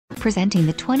presenting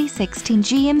the 2016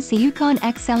 GMC Yukon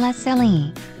XL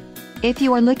SLE. If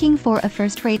you are looking for a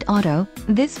first-rate auto,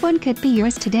 this one could be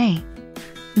yours today.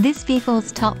 This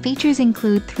vehicle's top features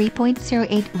include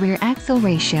 3.08 rear axle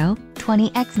ratio,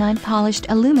 20x9 polished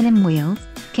aluminum wheels,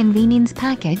 convenience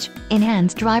package,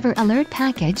 enhanced driver alert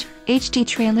package, HD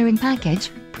trailering package,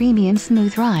 premium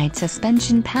smooth ride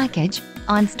suspension package,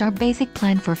 OnStar basic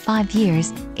plan for 5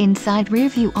 years, inside rear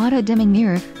view auto dimming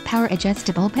mirror, power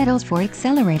adjustable pedals for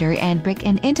accelerator and brake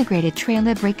and integrated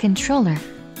trailer brake controller.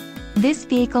 This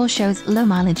vehicle shows low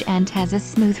mileage and has a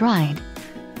smooth ride.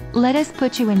 Let us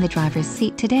put you in the driver's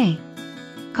seat today.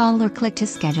 Call or click to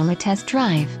schedule a test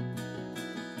drive.